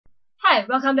Hi,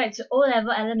 welcome back to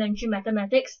O-Level Elementary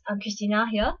Mathematics. I'm Christina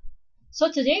here. So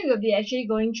today we'll be actually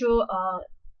going through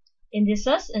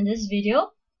indices in this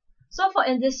video. So for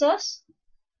indices,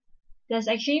 there's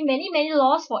actually many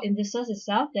laws for indices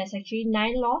itself. There's actually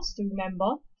 9 laws to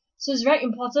remember. So it's very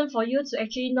important for you to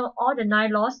actually know all the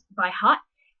 9 laws by heart,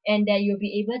 and that you'll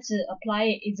be able to apply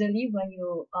it easily when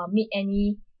you meet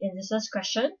any indices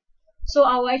question. So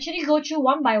I will actually go through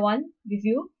one by one with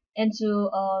you and to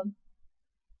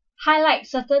highlight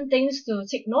certain things to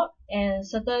take note and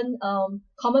certain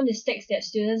common mistakes that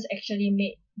students actually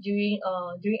make during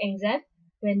exam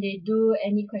when they do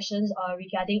any questions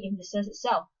regarding indices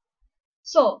itself.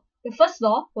 So the first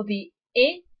law will be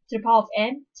a to the power of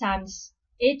n times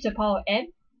a to the power of n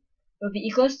will be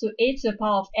equals to a to the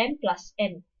power of n plus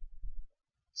n.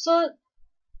 So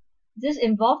this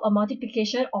involves a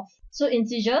multiplication of two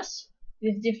integers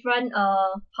with different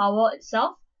power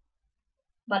itself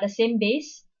but the same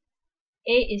base.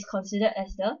 A is considered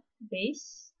as the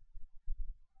base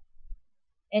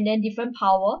and then different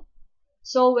power.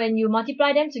 So when you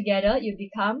multiply them together, you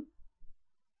become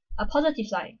a positive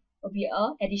sign, will be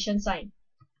a addition sign.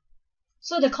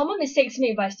 So the common mistakes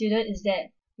made by students is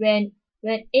that when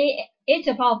a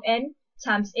to the power of n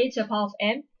times a to the power of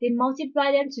m, they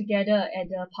multiply them together at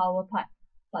the power part,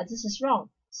 but this is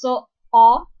wrong. So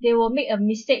or they will make a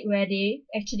mistake where they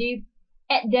actually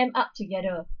add them up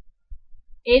together,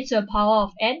 a to the power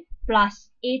of n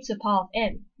plus a to the power of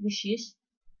m, which is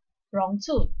wrong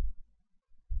too.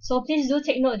 So please do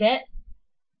take note that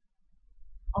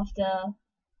of the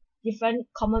different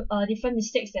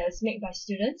mistakes that is made by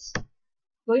students.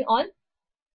 Going on,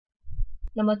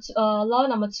 law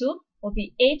number 2 will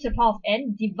be a to the power of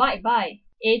n divided by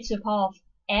a to the power of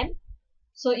m.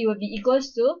 So it will be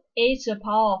equals to a to the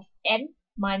power of n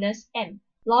minus m.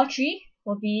 Law 3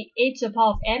 will be a to the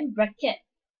power of n bracket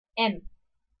m.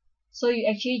 So you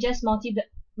actually just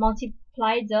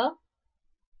multiply the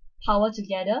power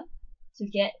together to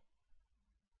get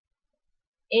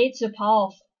a to the power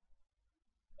of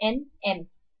n m.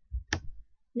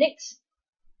 Next,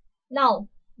 now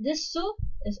this two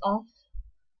is of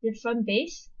different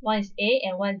base. One is a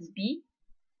and one is b,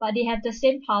 but they have the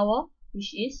same power,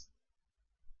 which is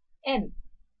m.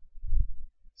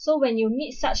 So when you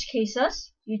meet such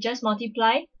cases, you just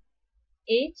multiply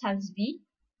a times b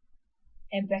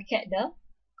and bracket the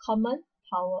common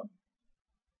power.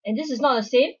 And this is not the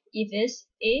same if it's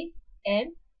a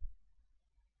n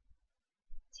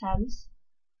times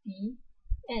b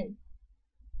n.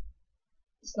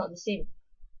 It's not the same.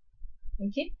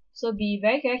 Okay, so be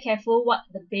very careful what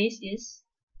the base is,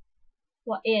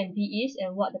 what a and b is,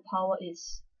 and what the power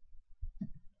is.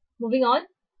 Moving on,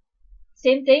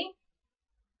 same thing,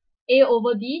 a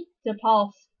over b to the power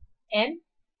of m,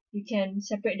 you can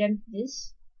separate them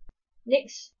this.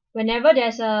 Next, whenever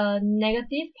there's a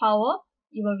negative power,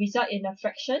 it will result in a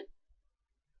fraction.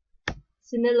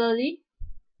 Similarly,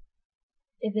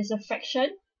 if it's a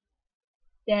fraction,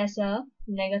 there's a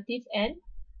negative n,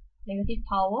 negative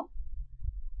power.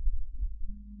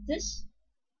 This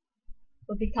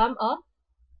will become a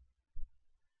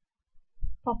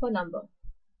proper number.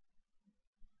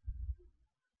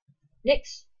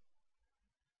 Next,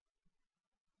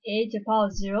 a to the power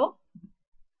of 0.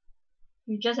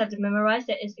 You just have to memorize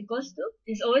that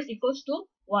it's always equals to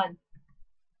 1.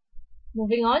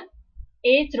 Moving on,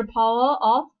 a to the power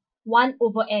of 1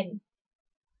 over n.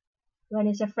 When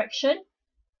it's a fraction,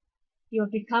 it will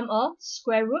become a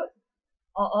square root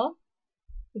or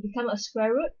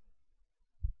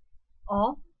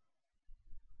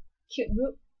cube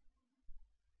root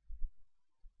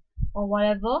or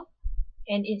whatever,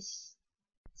 and it's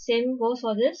same goes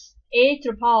for this, a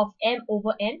to the power of m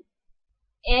over n.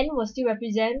 N will still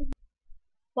represent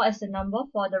what is the number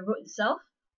for the root itself,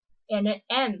 and then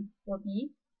m will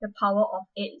be the power of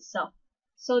a itself.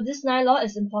 So this 9 law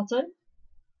is important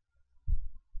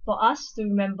for us to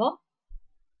remember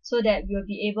so that we'll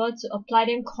be able to apply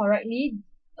them correctly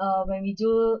when we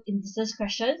do indices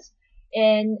questions.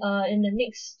 And in the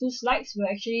next 2 slides, we'll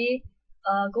actually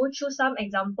go through some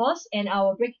examples, and I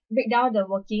will break down the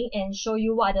working and show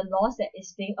you what are the laws that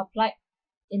is being applied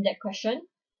in that question.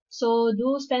 So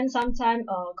do spend some time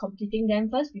completing them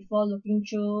first before looking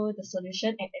through the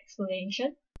solution and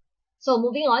explanation. So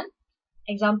moving on,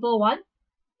 example 1.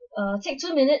 Take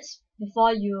 2 minutes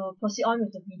before you proceed on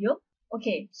with the video.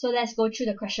 Okay, so let's go through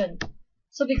the question.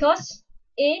 So because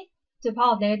a to the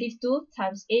power of negative 2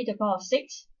 times a to the power of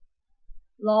 6,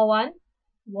 law 1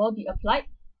 will be applied.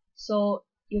 So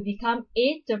it will become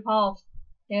a to the power of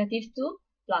negative 2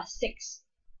 plus 6.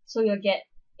 So you'll get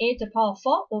a to the power of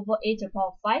 4 over a to the power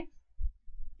of 5.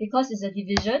 Because it's a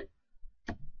division,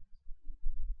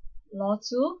 law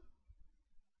 2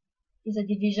 is a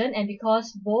division, and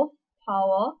because both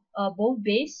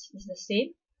base is the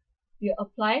same, we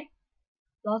apply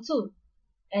law 2,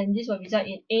 and this will result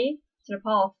in a to the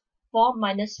power of 4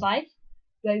 minus 5,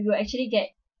 where we will actually get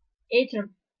a to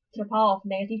the power of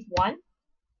negative 1,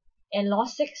 and law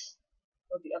 6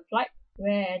 will be applied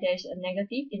where there is a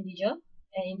negative integer,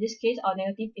 and in this case our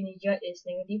negative integer is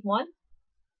negative 1,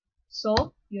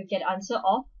 so you'll get the answer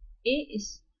of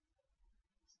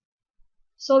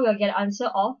we'll get an answer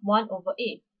of 1 over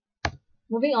a.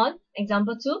 Moving on,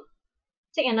 example 2.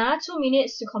 Take another 2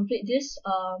 minutes to complete this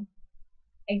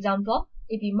example.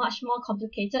 It'll be much more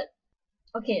complicated.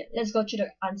 Okay, let's go through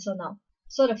the answer now.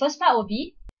 So the first part will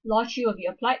be law 3 will be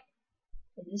applied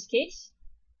in this case,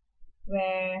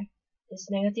 where it's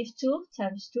negative 2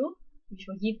 times 2, which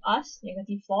will give us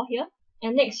negative 4 here.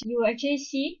 And next, you will actually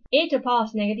see a to the power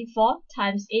of negative 4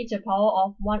 times a to the power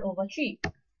of 1 over 3.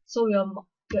 So we'll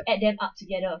add them up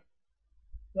together,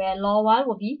 where law 1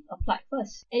 will be applied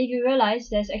first. And if you realize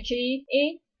there's actually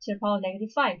a to the power of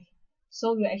negative 5,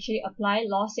 so we'll actually apply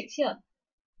law 6 here,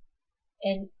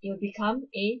 and it will become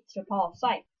a to the power of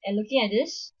 5. And looking at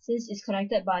this, since it's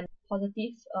connected by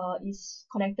positive, is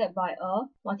connected by a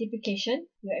multiplication,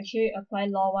 we'll actually apply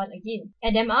law 1 again.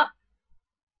 Add them up,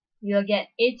 we will get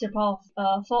a to the power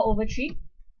of 4 over 3,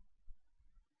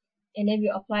 and then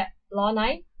we'll apply law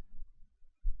 9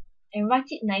 and write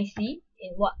it nicely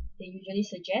in what they usually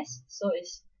suggest. So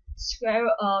it's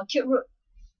cube root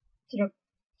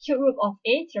of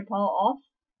a to the power of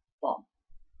 4.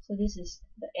 So this is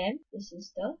the m, this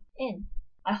is the n.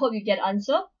 I hope you get the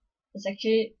answer. It's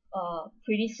actually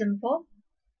pretty simple,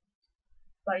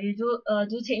 but you do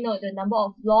take note the number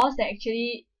of laws that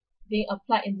actually being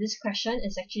applied in this question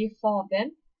is actually 4 of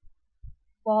them,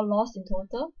 4 laws in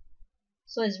total.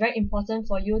 So it's very important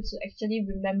for you to actually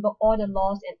remember all the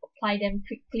laws and apply them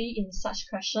quickly in such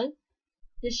question.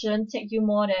 This shouldn't take you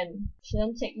more than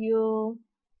 2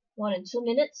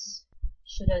 minutes.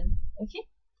 Shouldn't. Okay.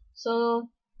 So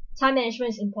time management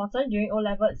is important during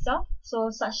O-level itself. So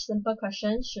such simple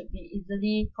questions should be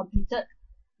easily completed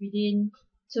within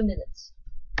 2 minutes.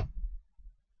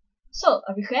 So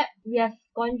a recap, we have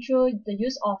gone through the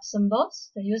use of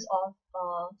symbols, the use of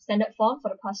standard form for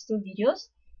the past 2 videos.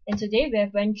 And today we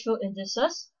have went through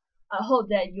indices. I hope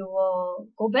that you will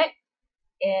go back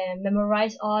and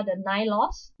memorize all the 9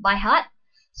 laws by heart,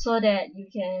 so that you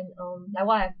can, like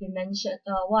what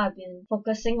I've been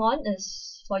focusing on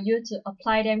is for you to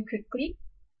apply them quickly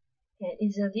and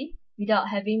easily without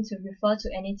having to refer to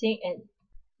anything, and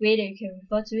way that you can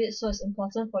refer to it. So it's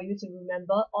important for you to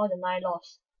remember all the 9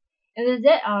 laws. And with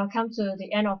that, I'll come to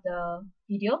the end of the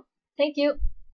video. Thank you.